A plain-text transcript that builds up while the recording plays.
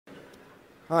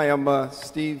Hi, I'm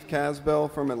Steve Casbell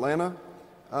from Atlanta.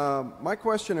 My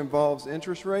question involves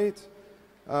interest rates.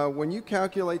 When you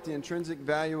calculate the intrinsic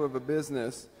value of a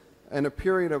business in a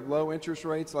period of low interest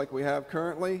rates like we have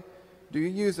currently, do you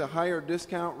use a higher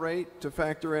discount rate to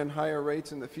factor in higher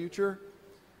rates in the future?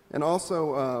 And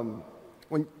also,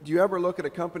 do you ever look at a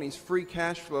company's free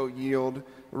cash flow yield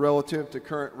relative to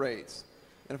current rates?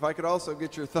 And if I could also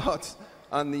get your thoughts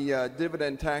on the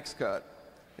dividend tax cut.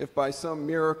 If by some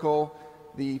miracle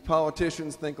the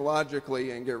politicians think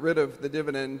logically and get rid of the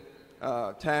dividend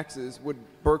taxes, would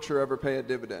Berkshire ever pay a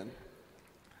dividend?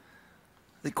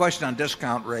 The question on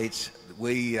discount rates,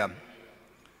 we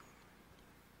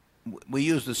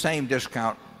use the same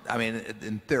discount. I mean,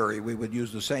 in theory, we would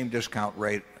use the same discount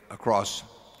rate across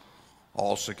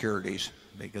all securities,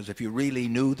 because if you really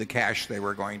knew the cash they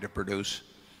were going to produce,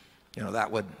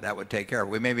 that would take care of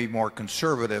it. We may be more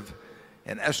conservative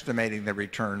in estimating the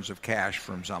returns of cash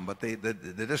from some, but the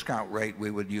discount rate we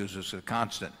would use as a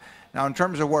constant. Now, in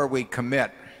terms of where we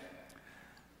commit,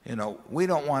 we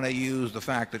don't want to use the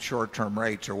fact that short-term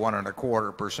rates are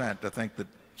 1.25% to think that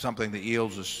something that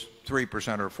yields us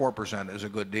 3% or 4% is a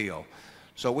good deal.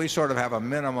 So we sort of have a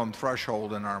minimum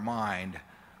threshold in our mind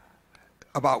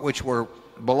below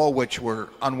which we're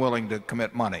unwilling to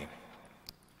commit money.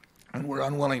 And we're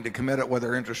unwilling to commit it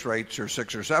whether interest rates are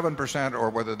 6 or 7%, or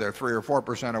whether they're 3 or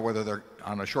 4%, or whether they're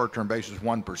on a short-term basis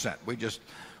 1%.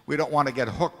 We don't want to get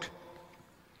hooked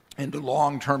into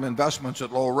long-term investments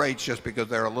at low rates just because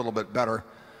they're a little bit better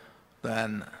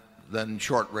than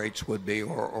short rates would be,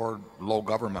 or low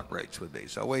government rates would be.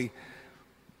 So we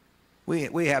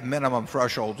have minimum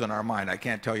thresholds in our mind. I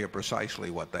can't tell you precisely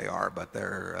what they are, but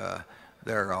they're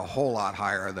a whole lot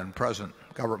higher than present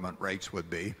government rates would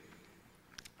be.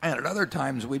 And at other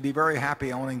times, we'd be very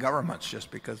happy owning governments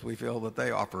just because we feel that they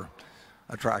offer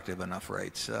attractive enough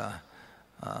rates.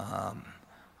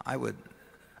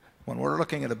 When we're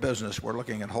looking at a business, we're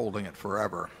looking at holding it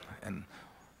forever.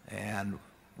 And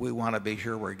we want to be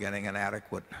sure we're getting an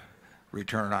adequate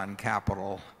return on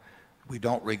capital. We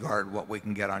don't regard what we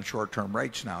can get on short-term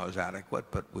rates now as adequate,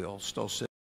 but we'll still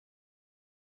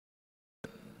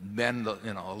bend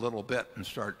a little bit and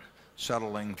start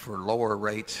settling for lower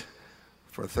rates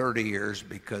for 30 years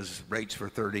because rates for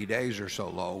 30 days are so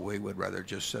low. We would rather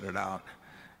just sit it out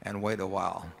and wait a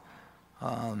while.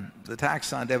 The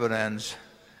tax on dividends,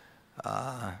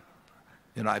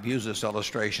 I've used this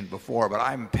illustration before, but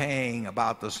I'm paying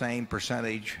about the same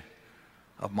percentage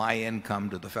of my income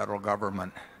to the federal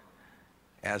government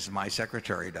as my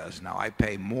secretary does. Now, I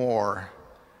pay more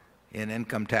in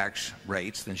income tax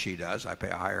rates than she does. I pay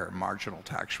a higher marginal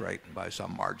tax rate by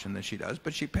some margin than she does,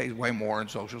 but she pays way more in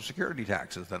Social Security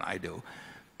taxes than I do,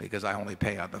 because I only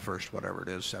pay out the first, whatever it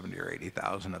is, 70 or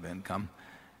 80,000 of income.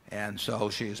 And so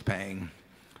she is paying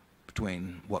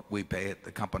between what we pay at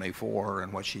the company for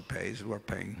and what she pays. We're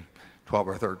paying 12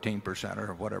 or 13%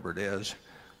 or whatever it is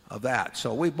of that.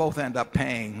 So we both end up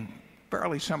paying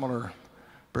fairly similar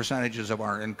percentages of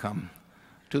our income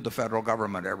to the federal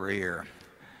government every year.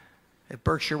 If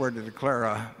Berkshire were to declare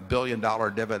a $1 billion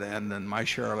dividend and my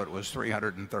share of it was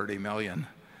 $330 million,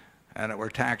 and it were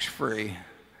tax-free,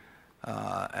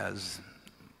 as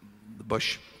the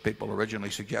Bush people originally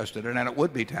suggested, and it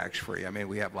would be tax-free. I mean,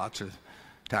 we have lots of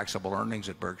taxable earnings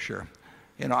at Berkshire.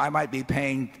 I might be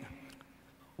paying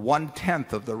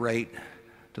 1/10 of the rate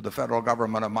to the federal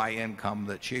government of my income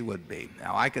that she would be.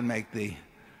 Now, I can make the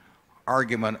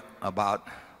argument about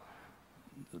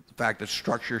the fact that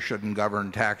structure shouldn't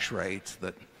govern tax rates,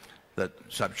 that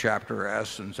subchapter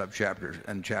S and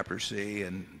chapter C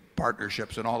and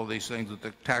partnerships and all of these things, that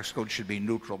the tax code should be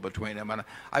neutral between them. And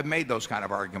I've made those kind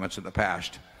of arguments in the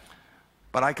past.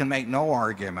 But I can make no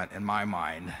argument in my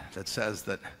mind that says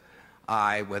that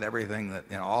with everything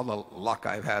that, all the luck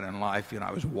I've had in life,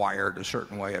 I was wired a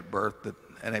certain way at birth that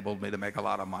enabled me to make a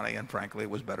lot of money. And frankly, it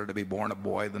was better to be born a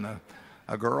boy than a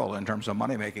girl in terms of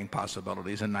money-making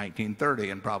possibilities in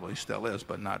 1930, and probably still is,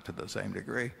 but not to the same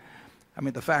degree. I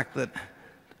mean, the fact that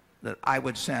I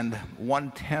would send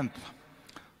 1/10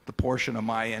 the portion of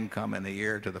my income in a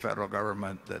year to the federal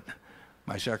government that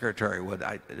my secretary would,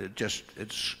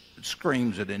 it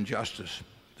screams at injustice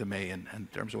to me in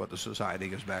terms of what the society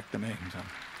gives back to me.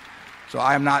 So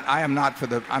I am not for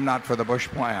the Bush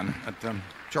plan.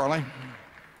 Charlie?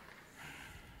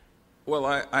 Well,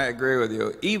 I agree with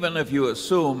you. Even if you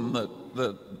assume that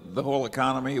the whole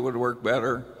economy would work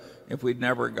better if we'd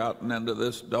never gotten into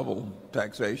this double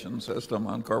taxation system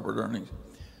on corporate earnings,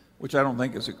 which I don't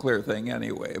think is a clear thing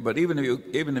anyway. But even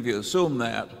if you assume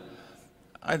that,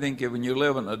 I think when you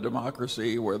live in a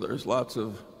democracy where there's lots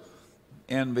of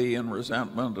envy and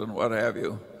resentment and what have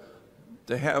you,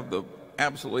 to have the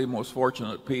absolutely most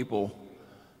fortunate people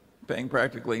paying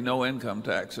practically no income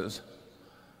taxes,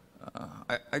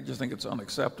 I just think it's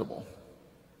unacceptable.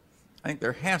 I think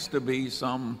there has to be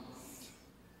some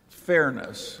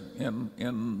fairness in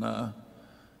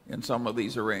some of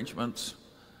these arrangements,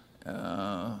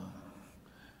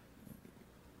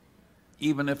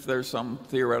 even if there's some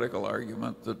theoretical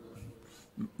argument that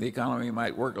the economy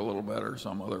might work a little better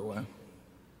some other way.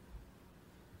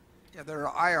 Yeah, there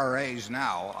are IRAs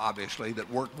now, obviously, that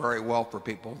work very well for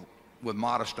people with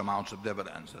modest amounts of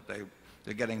dividends, that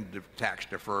they're getting tax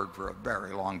deferred for a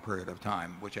very long period of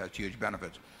time, which has huge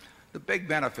benefits. The big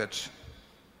benefits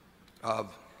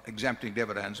of exempting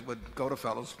dividends would go to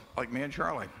fellows like me and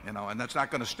Charlie, and that's not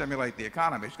going to stimulate the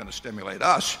economy. It's going to stimulate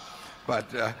us,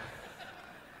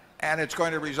 and it's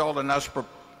going to result in us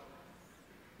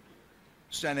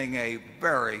sending a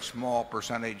very small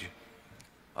percentage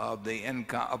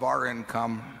of our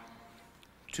income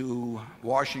to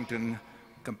Washington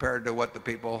compared to what the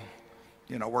people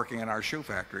working in our shoe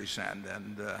factories send.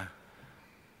 And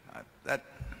that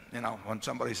when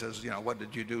somebody says, what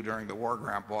did you do during the war,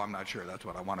 Grandpa? I'm not sure that's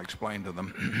what I want to explain to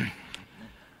them.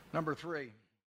 Number 3.